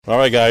All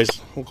right, guys.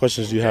 What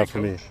questions do you have for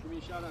me? Give me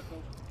a shout out,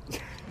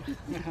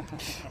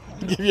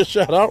 Coach. Give you a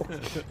shout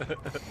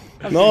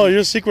out? No, you're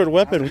a secret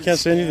weapon. We can't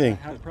say anything.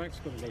 How'd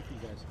practice go today for you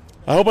guys?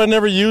 I hope I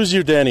never use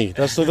you, Danny.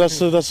 That's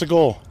the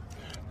goal.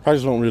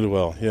 Practice went really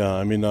well. Yeah,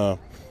 I mean,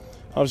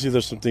 obviously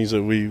there's some things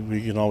that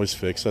we can always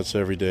fix. That's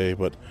every day.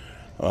 But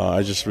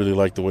I just really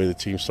like the way the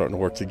team's starting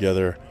to work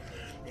together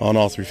on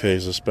all three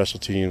phases: special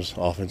teams,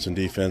 offense, and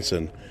defense.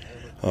 And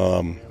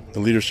the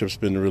leadership's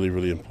been really,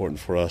 really important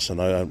for us.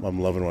 And I'm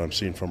loving what I'm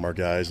seeing from our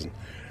guys. And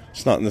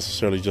it's not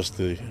necessarily just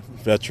the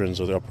veterans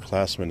or the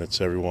upperclassmen.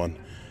 It's everyone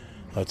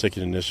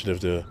taking initiative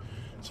to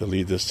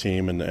lead this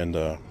team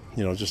and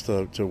just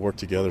to work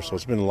together. So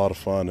it's been a lot of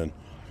fun and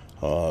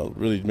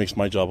really makes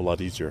my job a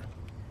lot easier.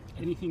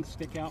 Anything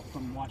stick out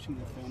from watching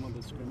the film of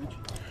the scrimmage?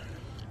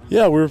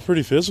 Yeah, we were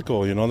pretty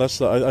physical.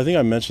 I think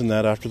I mentioned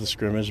that after the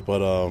scrimmage,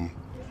 but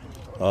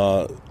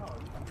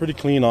pretty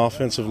clean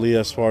offensively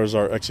as far as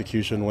our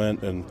execution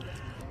went, and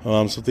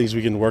some things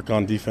we can work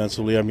on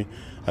defensively. I mean,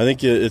 I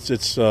think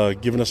it's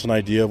given us an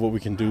idea of what we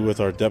can do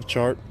with our depth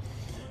chart.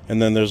 And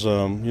then there's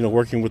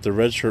working with the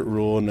red shirt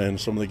rule and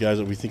some of the guys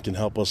that we think can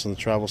help us in the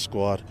travel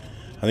squad.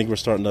 I think we're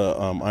starting to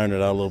iron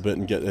it out a little bit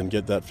and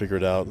get that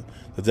figured out.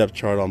 The depth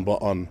chart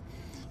on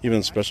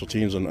even special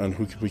teams and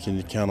who we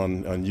can count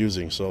on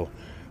using. So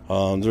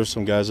there's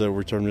some guys that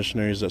returned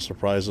missionaries that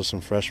surprised us,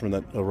 some freshmen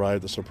that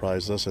arrived that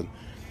surprised us, and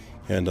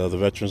the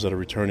veterans that are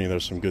returning.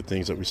 There's some good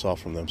things that we saw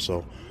from them.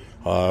 So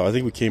I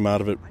think we came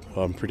out of it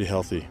pretty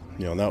healthy.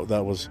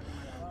 That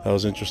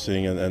was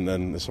interesting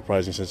and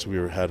surprising since we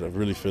had a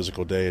really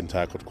physical day and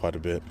tackled quite a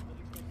bit.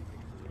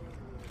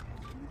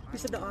 You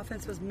said the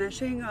offense was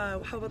meshing.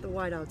 How about the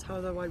wideouts? How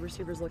are the wide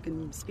receivers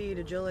looking, speed,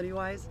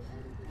 agility-wise?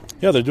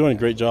 Yeah, they're doing a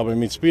great job. I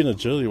mean, speed and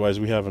agility-wise,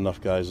 we have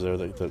enough guys there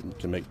that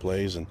can make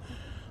plays, and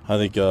I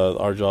think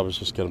our job is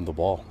just get them the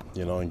ball,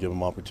 and give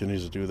them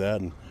opportunities to do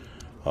that. And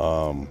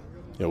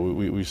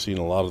we've seen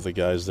a lot of the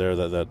guys there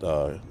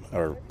that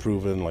are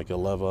proven, like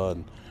Aleva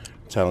and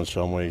Talon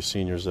Shumway,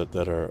 seniors that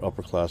are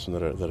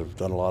upperclassmen that have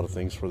done a lot of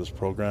things for this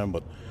program.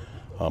 But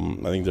I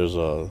think there's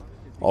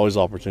always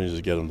opportunities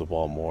to get them the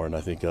ball more, and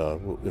I think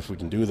if we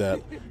can do that,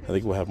 I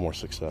think we'll have more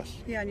success.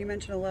 Yeah, and you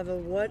mentioned Aleva.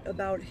 What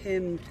about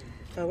him?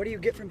 What do you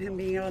get from him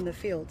being out on the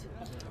field?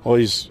 Well,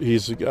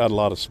 he's got a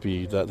lot of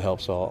speed. That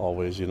helps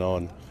always,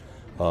 and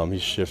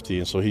he's shifty,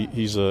 and so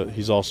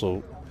he's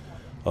also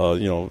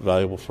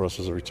valuable for us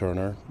as a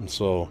returner. And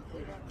so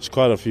there's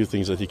quite a few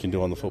things that he can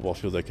do on the football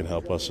field that can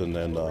help us, and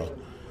then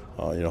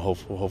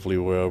hopefully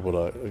we're able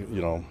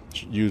to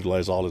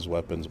utilize all his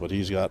weapons. But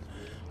he's got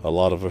a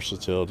lot of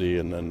versatility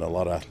and a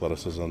lot of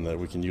athleticism that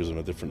we can use him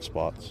at different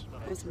spots.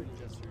 Awesome.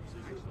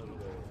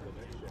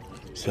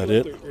 Is that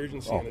it? Their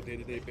urgency on a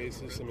day-to-day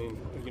basis. I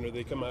mean,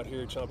 they come out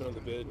here chomping on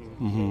the bit,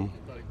 and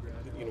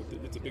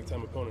it's a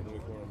big-time opponent for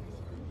them.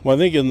 Well, I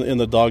think in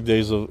the dog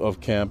days of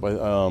camp,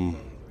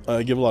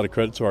 I give a lot of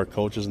credit to our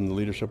coaches and the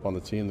leadership on the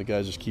team. The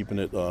guys just keeping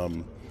it,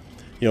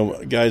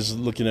 guys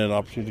looking at an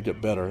opportunity to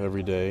get better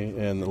every day,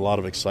 and a lot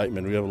of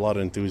excitement. We have a lot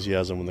of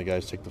enthusiasm when the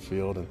guys take the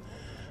field,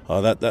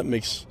 and that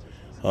makes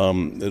it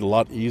a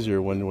lot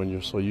easier when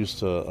you're so used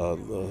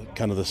to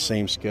kind of the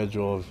same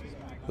schedule of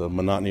the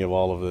monotony of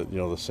all of it.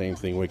 The same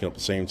thing, waking up at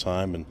the same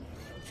time, and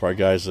for our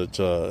guys that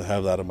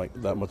have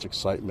that much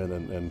excitement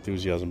and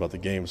enthusiasm about the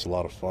game, it's a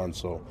lot of fun.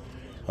 So.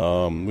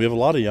 We have a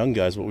lot of young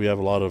guys, but we have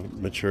a lot of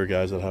mature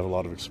guys that have a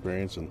lot of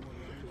experience, and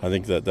I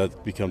think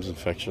that becomes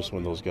infectious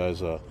when those guys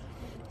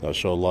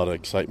show a lot of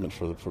excitement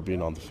for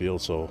being on the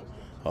field. So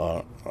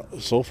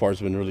far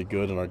it's been really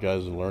good, and our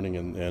guys are learning,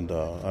 and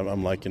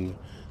I'm liking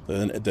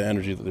the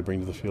energy that they bring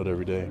to the field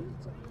every day.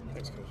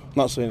 Thanks, Coach.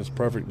 Not saying it's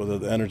perfect, but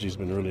the energy's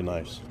been really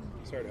nice.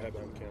 Sorry to have you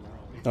on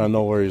camera.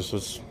 No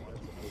worries.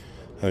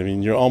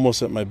 You're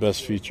almost at my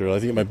best feature. I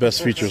think my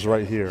best feature is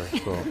right here.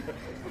 So.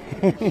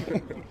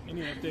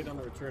 Any update on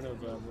the return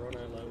of Moroni?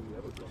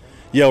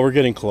 Yeah, we're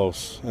getting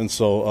close, and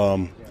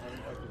so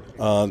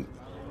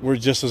we're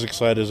just as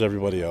excited as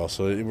everybody else.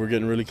 So we're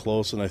getting really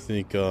close, and I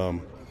think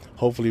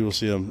hopefully we'll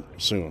see him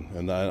soon.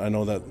 And I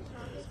know that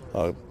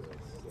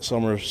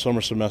summer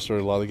semester,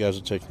 a lot of the guys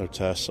are taking their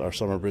tests. Our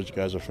summer bridge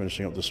guys are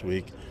finishing up this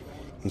week,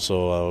 and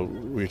so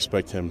we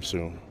expect him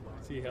soon.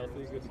 Is he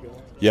healthy? Good to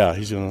go? Yeah,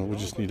 we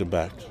just need him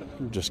back.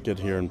 Just get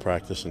here and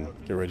practice and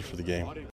get ready for the game.